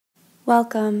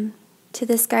Welcome to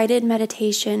this guided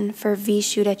meditation for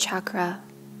Vishuddha Chakra,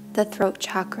 the throat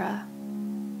chakra.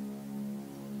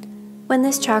 When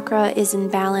this chakra is in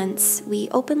balance, we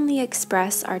openly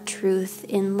express our truth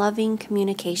in loving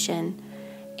communication,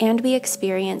 and we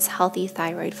experience healthy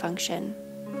thyroid function.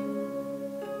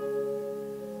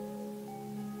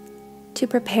 To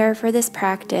prepare for this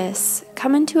practice,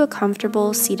 come into a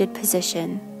comfortable seated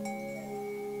position.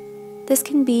 This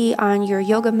can be on your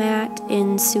yoga mat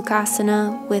in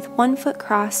Sukhasana with one foot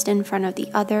crossed in front of the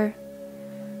other,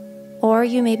 or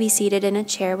you may be seated in a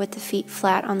chair with the feet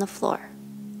flat on the floor.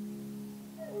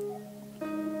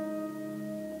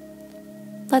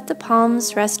 Let the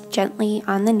palms rest gently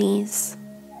on the knees.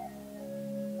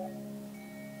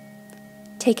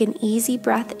 Take an easy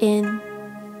breath in,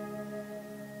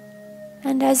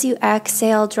 and as you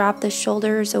exhale, drop the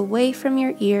shoulders away from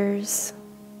your ears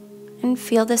and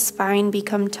feel the spine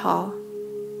become tall.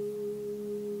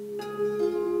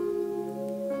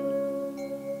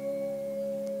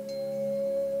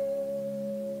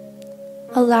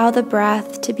 Allow the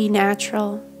breath to be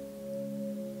natural.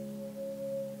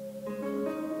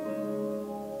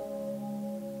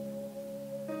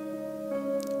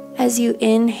 As you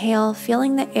inhale,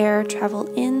 feeling the air travel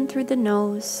in through the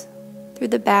nose, through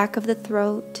the back of the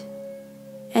throat,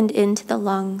 and into the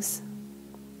lungs.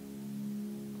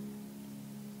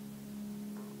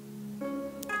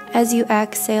 As you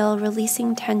exhale,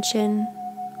 releasing tension,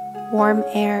 warm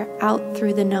air out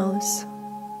through the nose.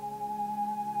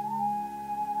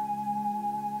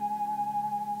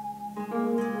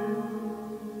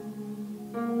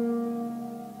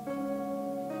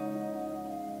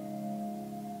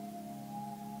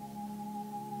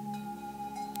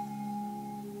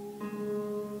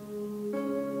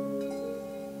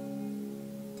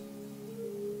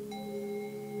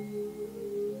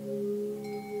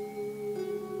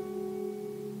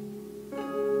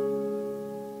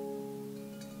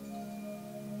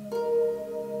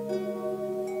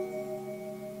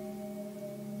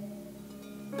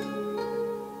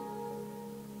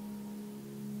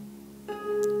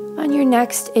 On your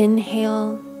next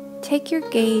inhale, take your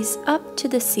gaze up to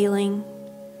the ceiling,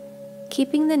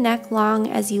 keeping the neck long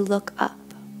as you look up.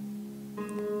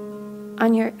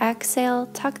 On your exhale,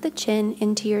 tuck the chin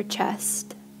into your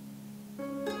chest.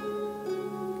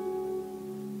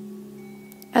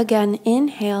 Again,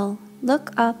 inhale,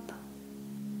 look up.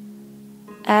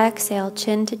 Exhale,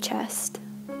 chin to chest.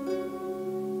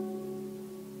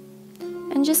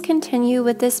 And just continue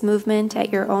with this movement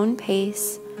at your own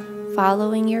pace,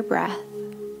 following your breath.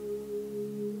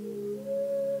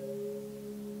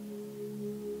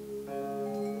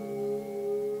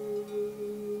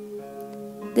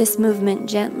 This movement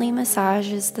gently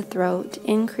massages the throat,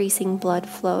 increasing blood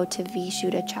flow to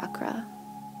Vishuddha Chakra.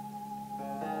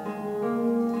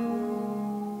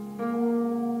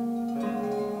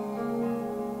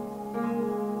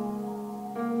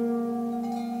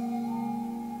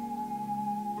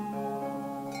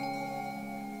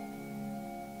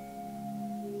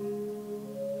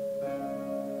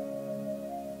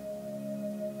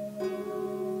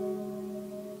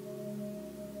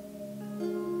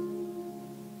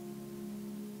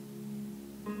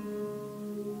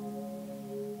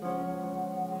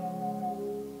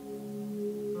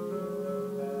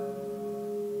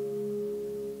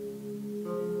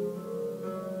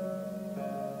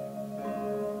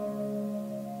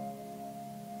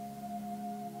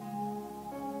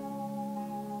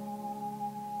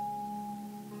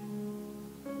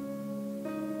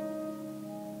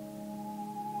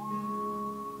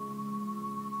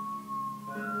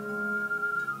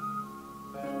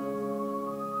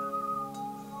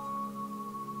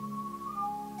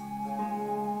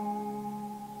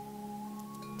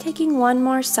 Taking one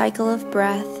more cycle of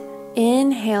breath,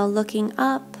 inhale, looking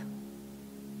up.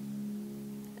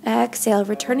 Exhale,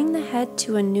 returning the head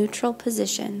to a neutral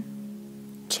position,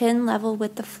 chin level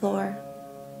with the floor,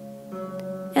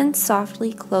 and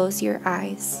softly close your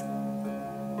eyes.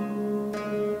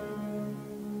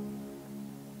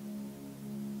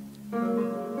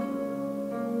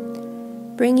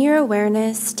 Bring your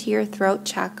awareness to your throat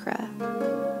chakra,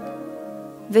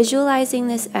 visualizing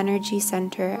this energy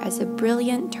center as a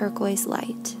brilliant turquoise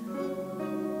light.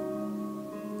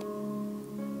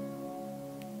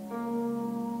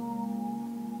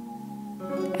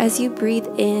 As you breathe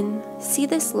in, see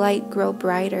this light grow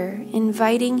brighter,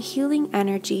 inviting healing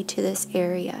energy to this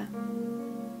area.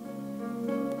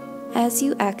 As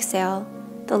you exhale,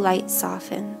 the light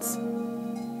softens.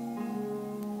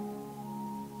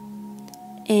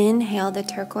 Inhale, the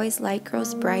turquoise light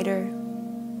grows brighter.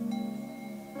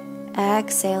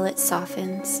 Exhale, it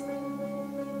softens.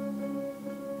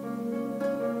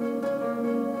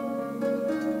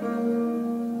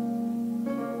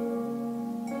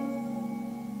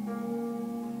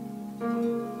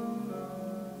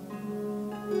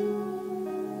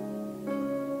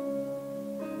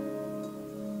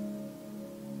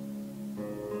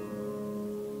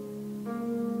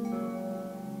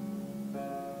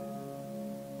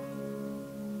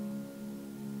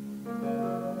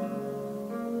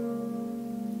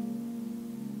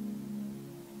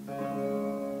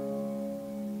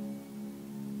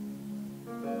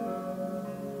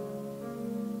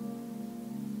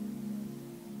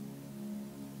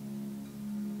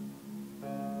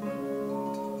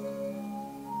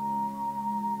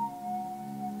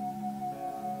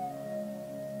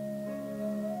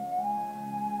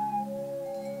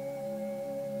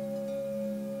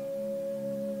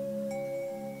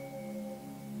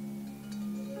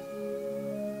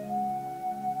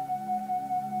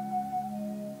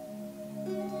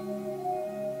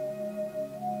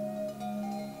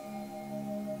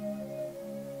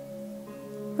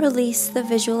 Release the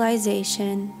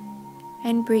visualization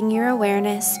and bring your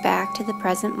awareness back to the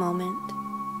present moment.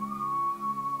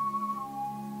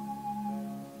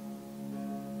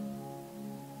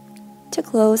 To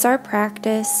close our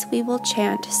practice, we will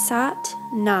chant Sat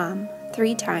Nam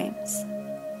 3 times.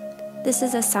 This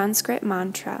is a Sanskrit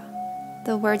mantra.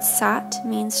 The word Sat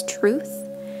means truth,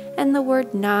 and the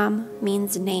word Nam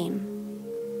means name.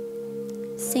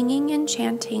 Singing and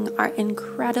chanting are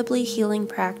incredibly healing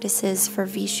practices for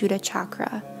Vishuddha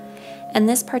Chakra, and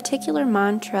this particular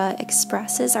mantra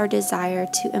expresses our desire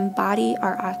to embody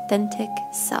our authentic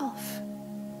self.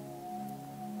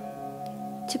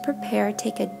 To prepare,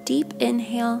 take a deep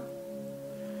inhale.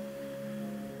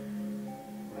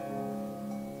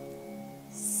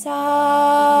 Sat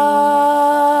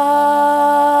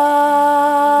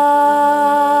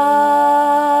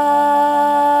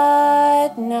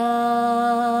Nam.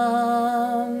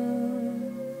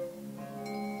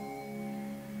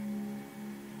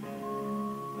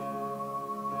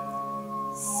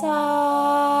 Sat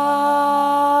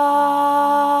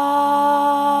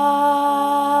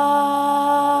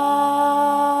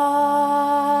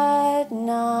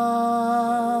Nam.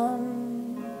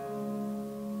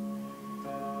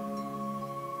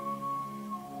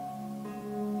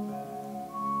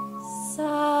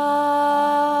 Sat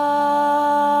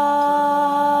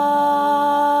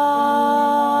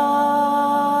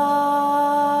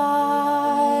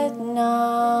Nam.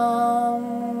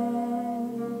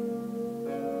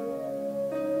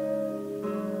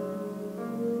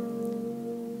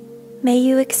 May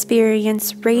you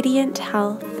experience radiant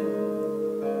health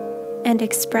and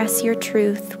express your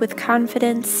truth with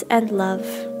confidence and love.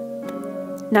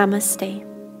 Namaste.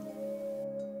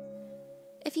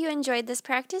 If you enjoyed this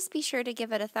practice, be sure to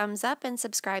give it a thumbs up and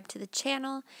subscribe to the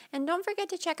channel. And don't forget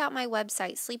to check out my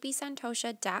website,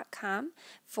 sleepysantosha.com,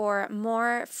 for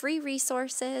more free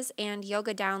resources and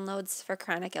yoga downloads for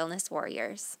chronic illness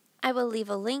warriors. I will leave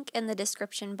a link in the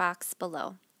description box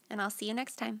below, and I'll see you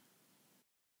next time.